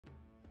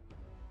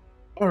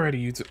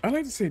Alrighty, YouTube. I'd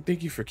like to say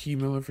thank you for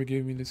keymailer for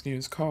giving me this game.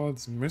 It's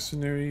called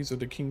Mercenaries of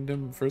the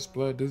Kingdom First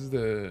Blood. This is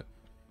the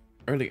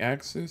early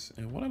access,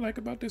 and what I like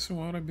about this and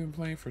what I've been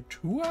playing for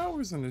 2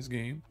 hours in this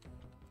game.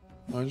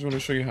 I just want to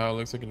show you how it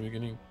looks like in the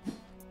beginning.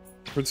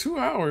 For 2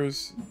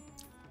 hours,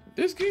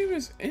 this game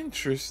is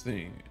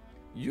interesting.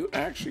 You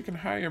actually can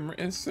hire.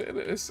 It's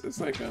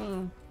like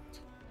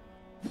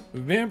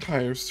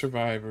vampire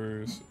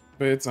survivors,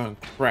 but it's on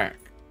crack.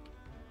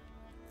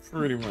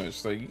 Pretty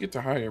much, like you get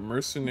to hire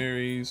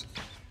mercenaries,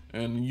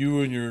 and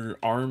you and your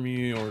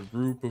army or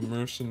group of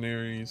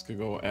mercenaries could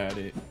go at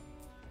it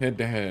head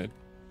to head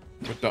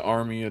with the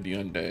army of the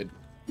undead,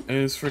 and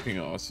it's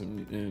freaking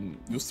awesome. And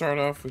you'll start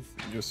off with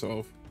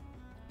yourself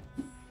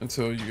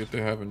until you get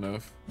to have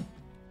enough,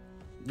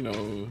 you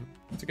know,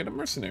 to get a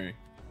mercenary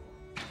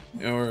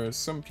or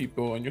some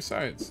people on your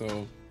side.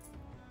 So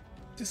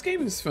this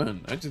game is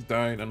fun. I just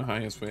died on the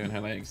highest way and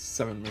had like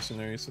 7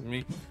 mercenaries with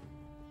me.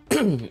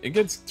 It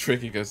gets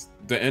tricky because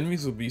the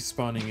enemies will be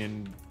spawning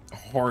in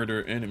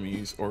harder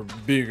enemies or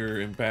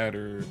bigger and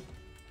badder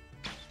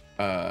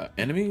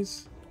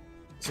enemies.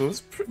 So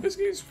this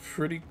game's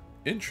pretty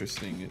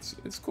interesting.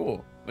 It's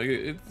cool. Like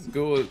it's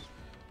good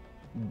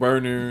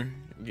burner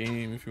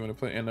game if you want to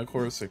play. And of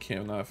course, I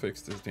cannot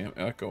fix this damn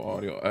echo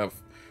audio.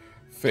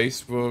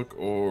 Facebook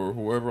or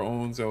whoever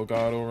owns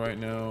Elgato right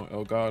now,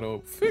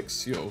 Elgato,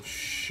 fix your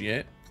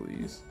shit,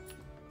 please.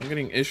 I'm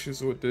getting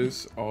issues with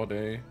this all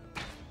day.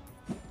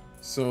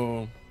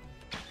 So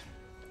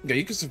yeah,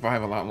 you can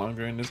survive a lot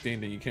longer in this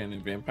game than you can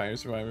in Vampire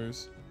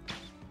Survivors.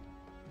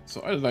 So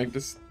I like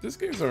this. This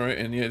game's alright,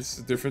 and yeah, it's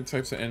different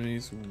types of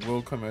enemies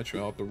will come at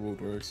you out the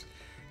woodworks.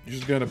 You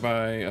just gotta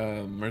buy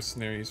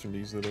mercenaries from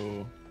these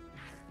little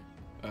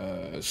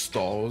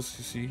stalls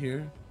you see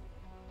here.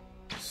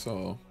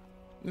 So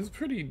it's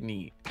pretty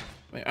neat.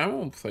 Like I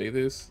won't play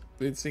this.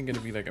 It's ain't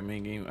gonna be like a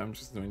main game. I'm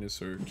just doing this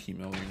for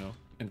keymailer, you know.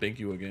 And thank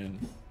you again,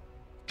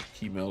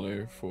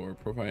 keymailer, for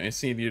providing. And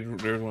seeing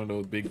there's one of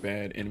those big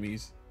bad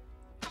enemies,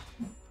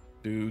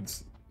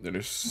 dudes that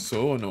are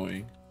so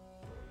annoying.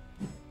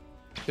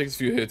 Takes a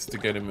few hits to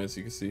get him, as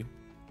you can see.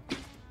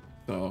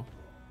 So,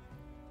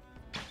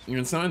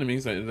 and some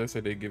enemies, like I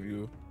said, they give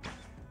you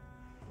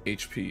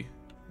HP.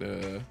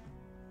 The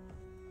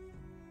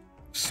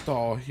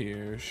stall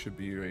here should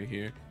be right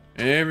here.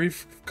 And every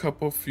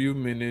few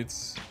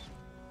minutes,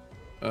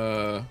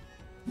 you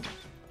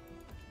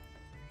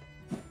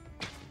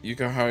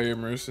can hire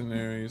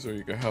mercenaries or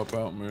you can help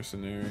out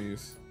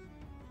mercenaries.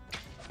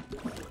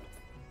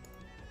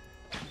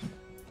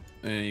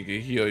 And you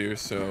can heal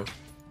yourself.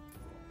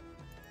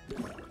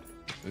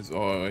 That's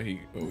all we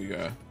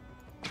got.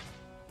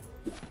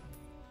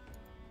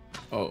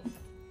 Oh.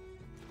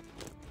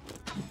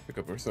 Pick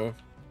up our stuff.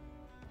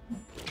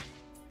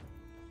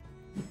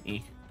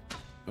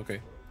 Okay.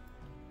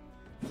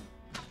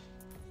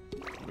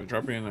 By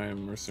dropping an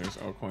item, mercenaries,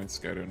 all coins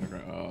scattered on the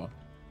ground.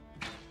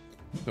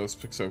 Those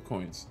picks up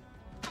coins.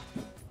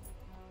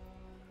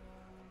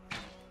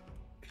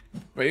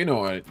 But you know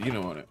what? You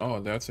know what?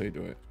 Oh, that's how you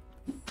do it.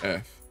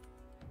 F.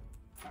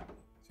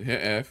 So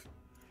hit F.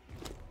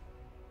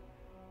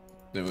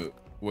 Then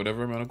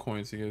whatever amount of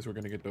coins he gets, we're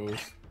gonna get those.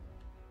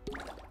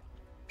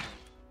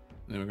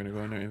 Then we're gonna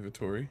go in our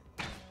inventory.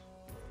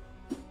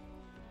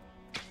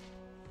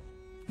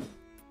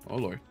 Oh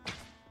lord.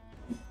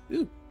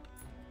 Ew.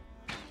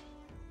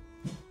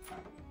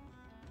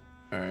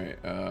 Alright,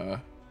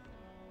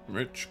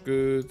 rich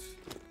goods.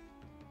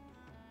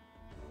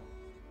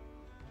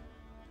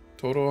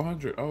 Total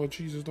 100. Oh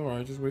Jesus Lord,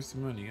 I just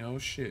wasted money. Oh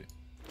shit.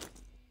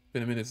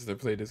 Been a minute since I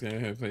played this game. I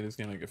haven't played this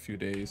game like a few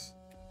days.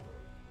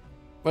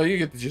 But you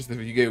get the gist of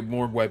it. You get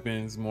more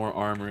weapons, more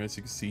armor, as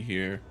you can see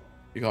here.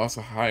 You can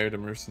also hire the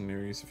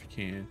mercenaries if you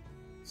can.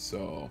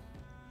 So,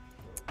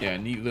 yeah,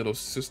 neat little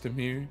system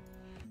here.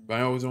 But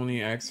I always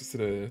only access to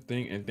the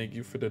thing. And thank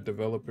you for the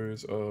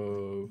developers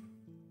of...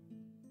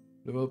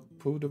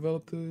 Who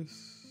developed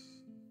this?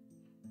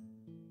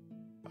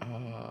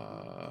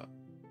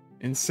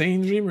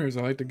 Insane Dreamers.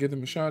 I like to give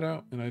them a shout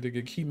out. And I like to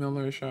give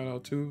keymailer a shout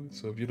out too.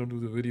 So if you don't do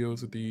the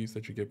videos with these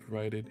that you get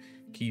provided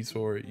keys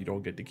for, you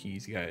don't get the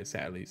keys, guys,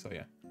 sadly. So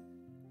yeah.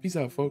 Peace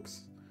out,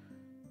 folks.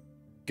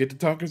 Get the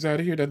talkers out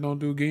of here that don't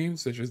do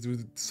games, that just do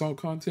salt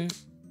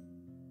content,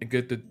 and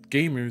get the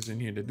gamers in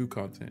here that do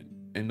content.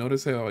 And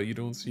notice how you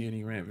don't see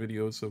any rant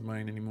videos of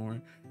mine anymore.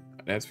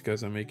 That's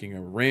because I'm making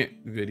a rant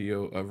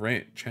video, a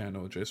rant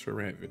channel just for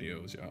rant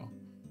videos, y'all.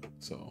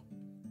 So,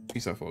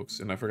 peace out,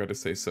 folks. And I forgot to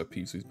say sup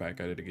peeps, who's back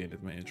at it again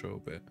as my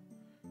intro, but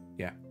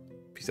yeah,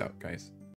 peace out, guys.